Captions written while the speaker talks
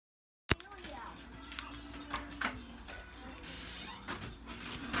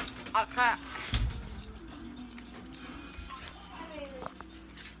Okay.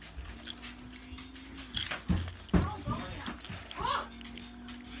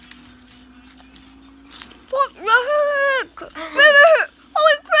 What the heck?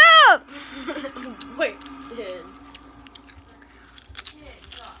 Holy crap! Wasted.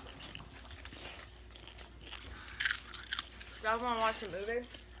 Y'all want to watch a movie?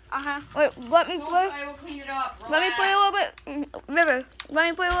 Wait, let me play. I will clean it up. Let me play a little bit. River, let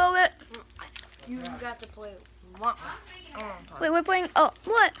me play a little bit. You got to play one. Wait, we're playing. Oh,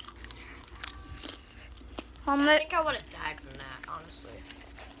 what? I Omelet. think I would have died from that, honestly.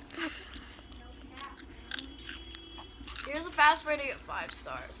 Here's the fast way to get 5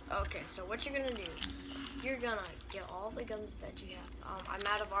 stars. Okay, so what you're gonna do? You're gonna get all the guns that you have. I'm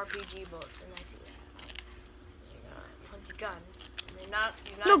out of RPG bullets, and I see that. You're gonna hunt a gun. And you're not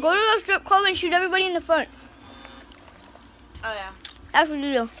No, go to the strip club and shoot everybody in the front. Oh yeah. That's what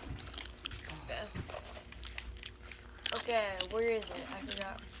you do. Okay, where is it? I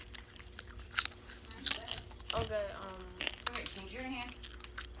forgot. Okay, Okay, change your hand.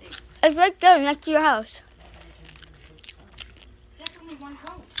 It's right there next to your house. That's only one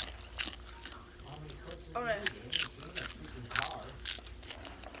coat. okay.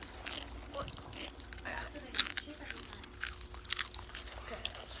 What? I got it. Okay.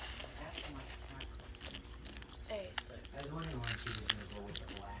 Hey, so. I was wondering why she was gonna go with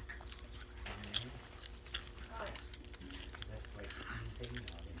the black. That's like anything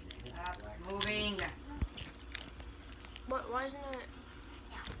black. Moving. What? Why isn't it?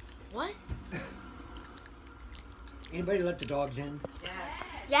 What? Anybody let the dogs in? Yes.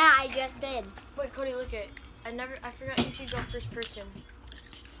 Yeah, I just did. Wait, Cody, look at. I forgot you could go first person.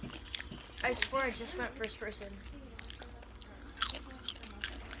 I swear I just went first person.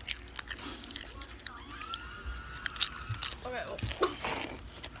 Okay. Well.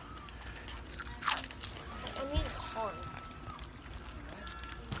 I need a car.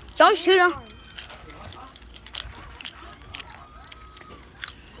 Don't shoot him.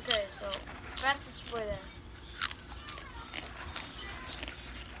 Okay, so fastest way there.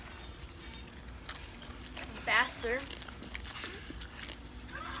 Faster.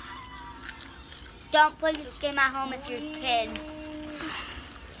 Don't play this game at home if you're kids.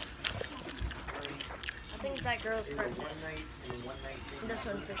 I think that girl's pregnant. One night thing, This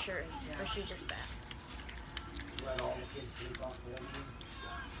one for sure. Or she just fat. let all the kids sleep off the evening.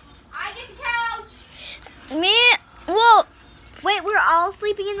 I get the couch. Me? Well, wait, we're all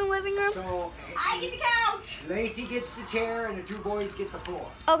sleeping in the living room? So I get the couch. Lacey gets the chair and the 2 boys get the floor.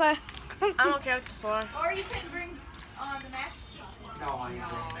 Okay. I'm okay with the floor. Or you can bring the mattress. No, I ain't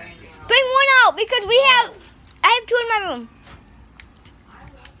bringing that. Bring one out because I have 2 in my room.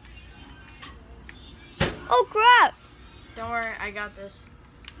 Oh crap. Don't worry, I got this.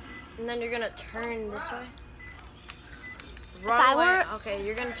 And then you're gonna turn this way. Run I away. were- Okay,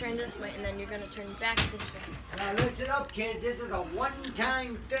 you're gonna turn this way, and then you're gonna turn back this way. Now listen up, kids. This is a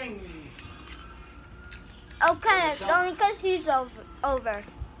one-time thing. Okay, it's only because he's over.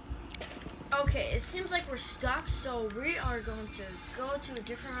 Okay, it seems like we're stuck, so we are going to go to a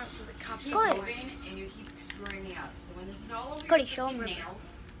different route so the cops Keep don't Good. go moving, and you keep screwing me up. So when this is all over Cody, your show 'em freaking her. nails,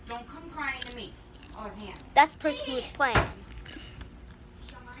 don't come crying to me. Other hand. That's the person who was playing.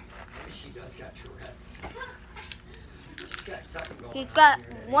 She does got Tourette's. She's got something going He's on got here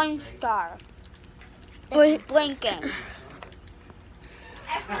that 1 ain't star. He's blinking.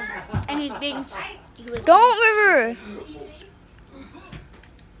 And he was. Don't, River.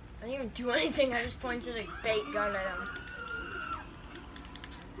 I didn't even do anything, I just pointed a bait gun at him.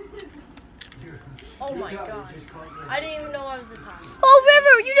 Oh my You're god. just calling her- I didn't even know I was this high. Oh,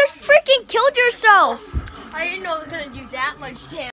 River, you just freaking killed yourself. I didn't know it was gonna do that much damage.